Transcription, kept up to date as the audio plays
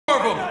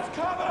them!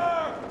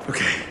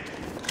 Okay,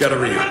 gotta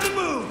re On the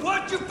move!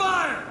 Watch your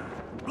fire!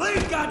 Blade,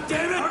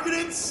 goddammit! Target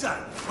in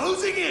sight!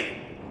 Closing in!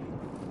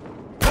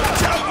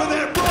 Watch out for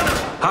that runner!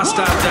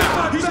 Hostile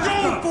down! He's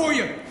going for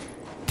you!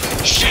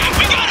 Shit,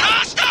 we got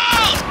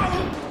hostiles!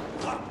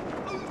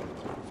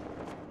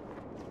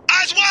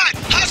 Eyes wide!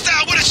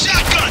 Hostile with a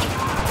shotgun!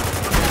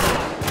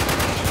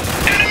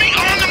 Enemy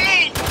on the move!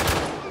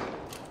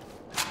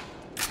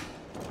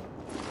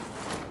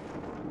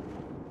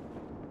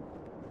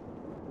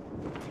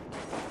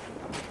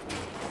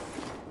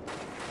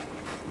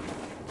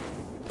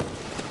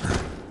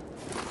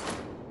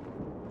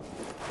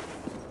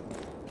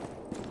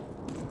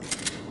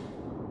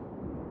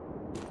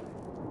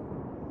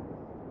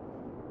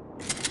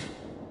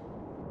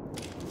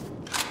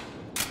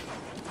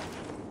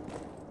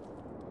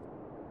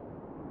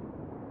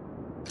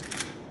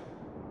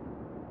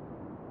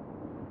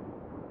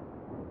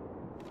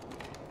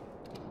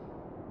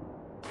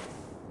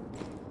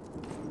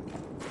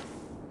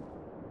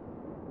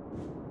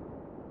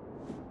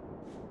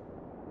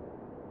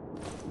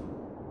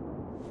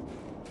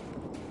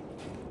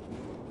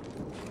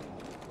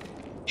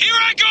 Here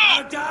I go!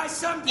 I'll die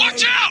someday!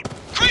 Watch out!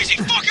 Crazy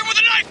fucker with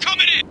a knife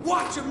coming in!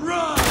 Watch him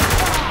run!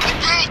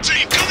 Roll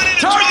team coming in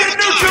and Target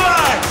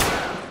neutralized!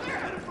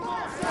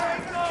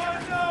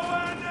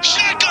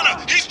 Shotgunner!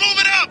 He's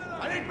moving up!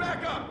 I need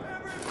backup!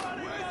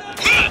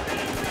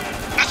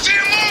 I see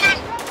him moving!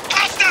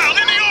 Hostile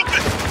in the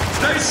open!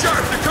 Stay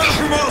sharp, they're coming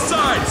from all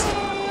sides!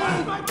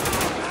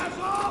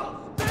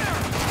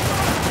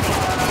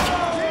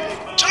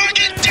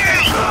 Target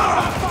down!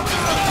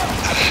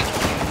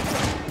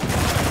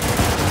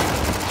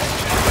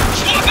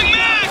 Swapping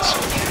mags!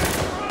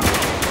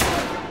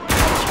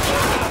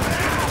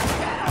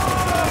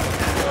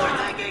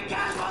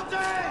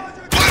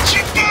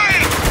 Watching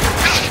fire!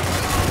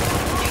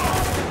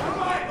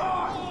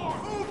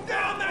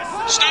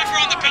 Sniper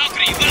on the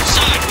balcony, left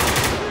side!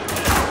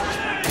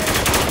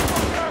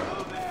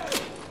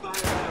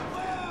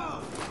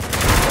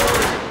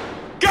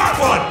 Got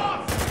one!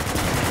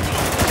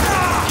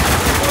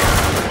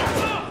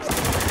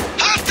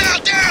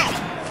 Hostile down!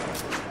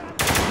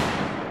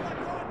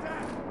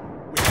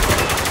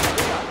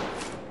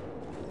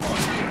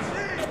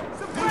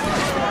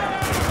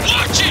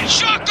 Watch it!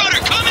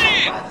 Shotgunner coming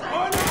in!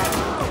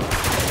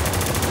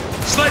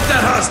 Snipe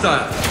that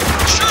hostile!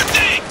 Sure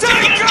thing!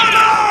 Take him cover!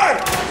 down!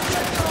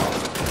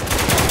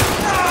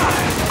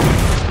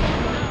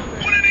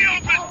 One in the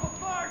open!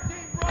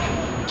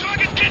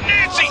 Target get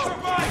Nancy!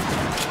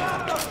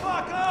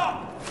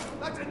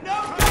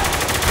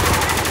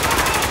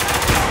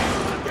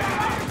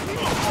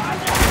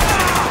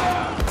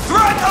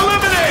 Threat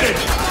eliminated!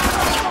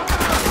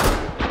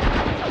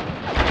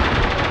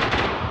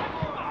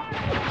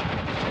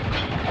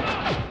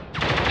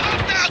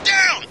 Hostile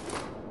down!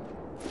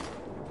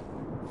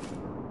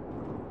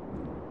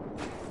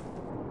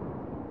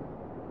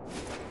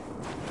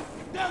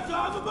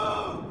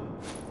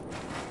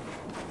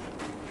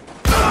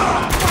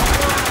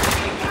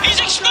 He's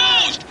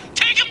exposed!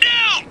 Take him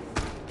down!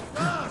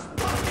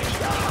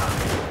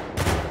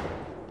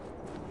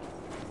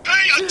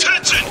 Pay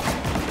attention!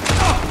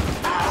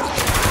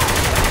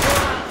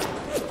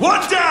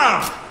 One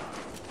down!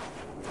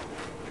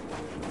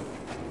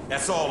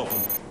 That's all of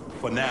them,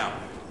 for now.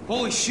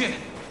 Holy shit!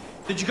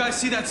 Did you guys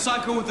see that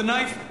psycho with the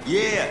knife?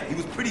 Yeah, he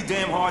was pretty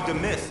damn hard to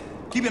miss.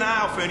 Keep an eye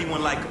out for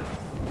anyone like him.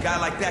 A guy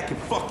like that can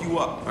fuck you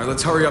up. Alright,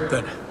 let's hurry up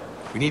then.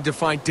 We need to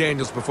find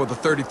Daniels before the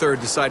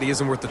 33rd decide he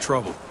isn't worth the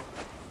trouble.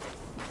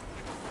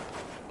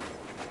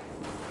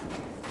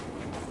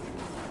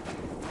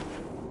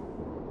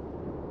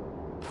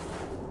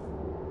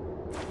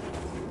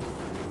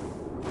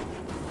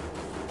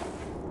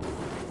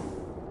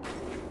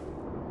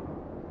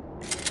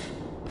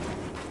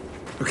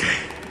 Okay,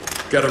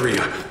 gotta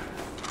re-up.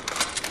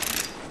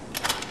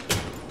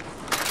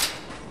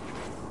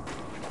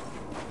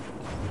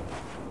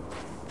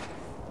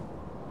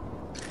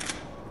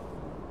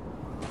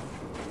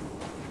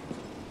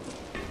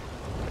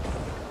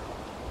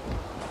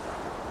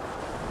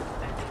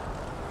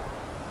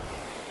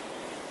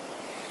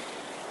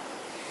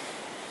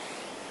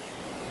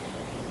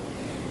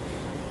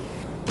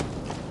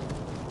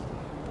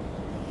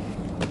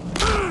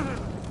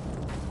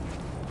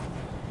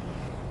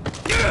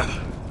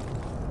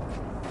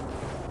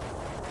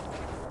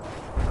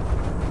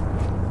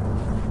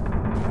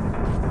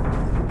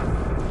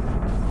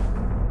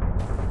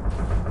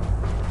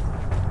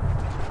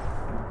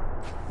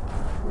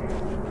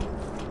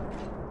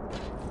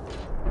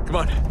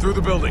 Come on, through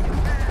the building.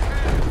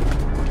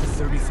 The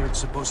 33rd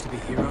supposed to be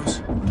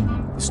heroes?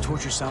 This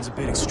torture sounds a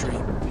bit extreme.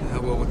 Yeah,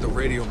 well, with the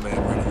radio man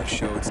running the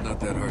show, it's not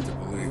that hard to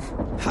believe.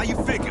 How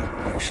you figure?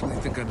 I actually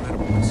think I met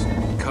him once.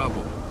 In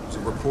Kabul. He was a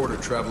reporter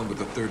traveling with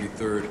the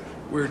 33rd.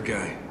 Weird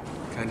guy.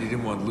 Kind you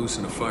didn't want loose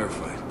in a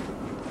firefight.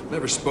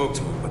 Never spoke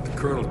to him, but the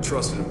colonel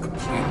trusted him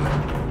completely.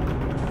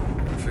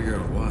 Couldn't figure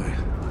out why.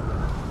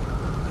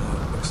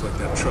 Looks like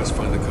that trust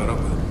finally caught up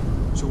with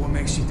him. So what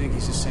makes you think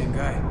he's the same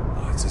guy?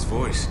 Oh, it's his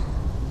voice.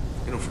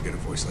 You don't forget a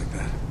voice like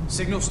that.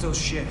 Signal's still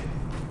shit.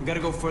 We gotta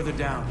go further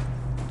down.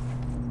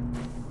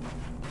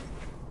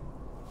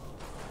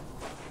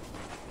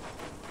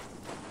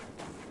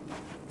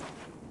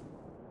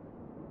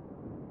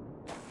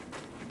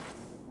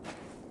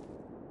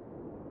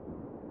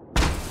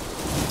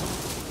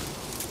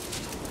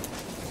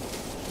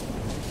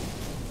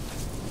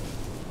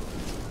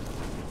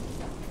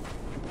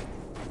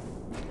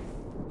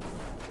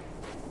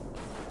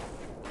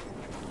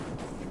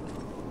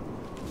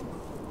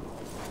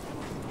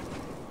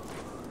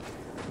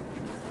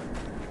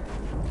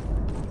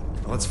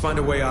 Let's find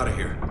a way out of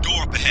here.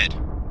 Door up ahead.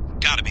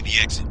 Gotta be the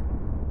exit.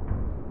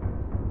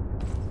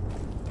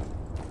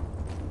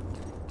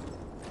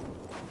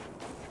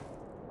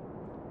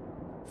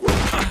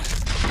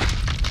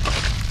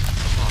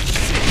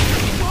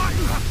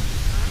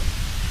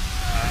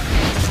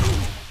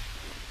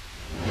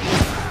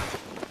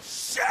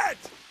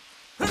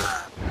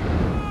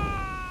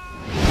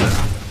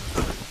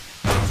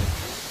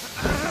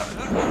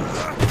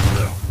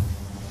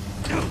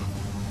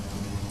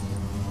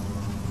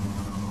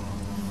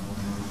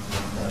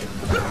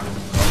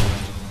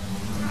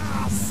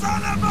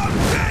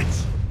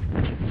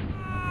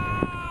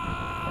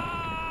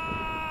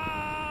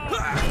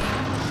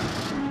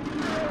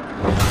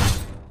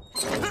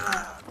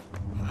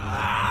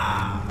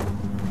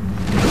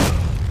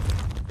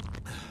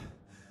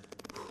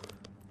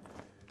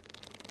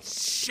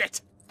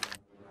 Shit!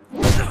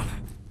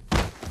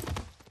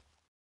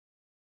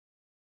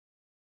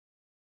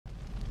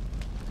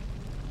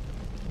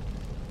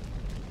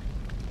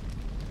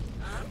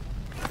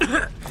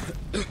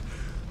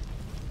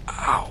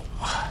 Ow.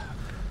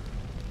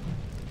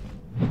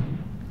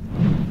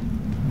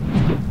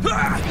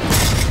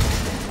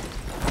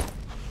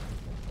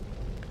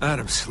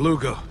 Adams,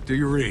 Lugo, do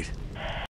you read?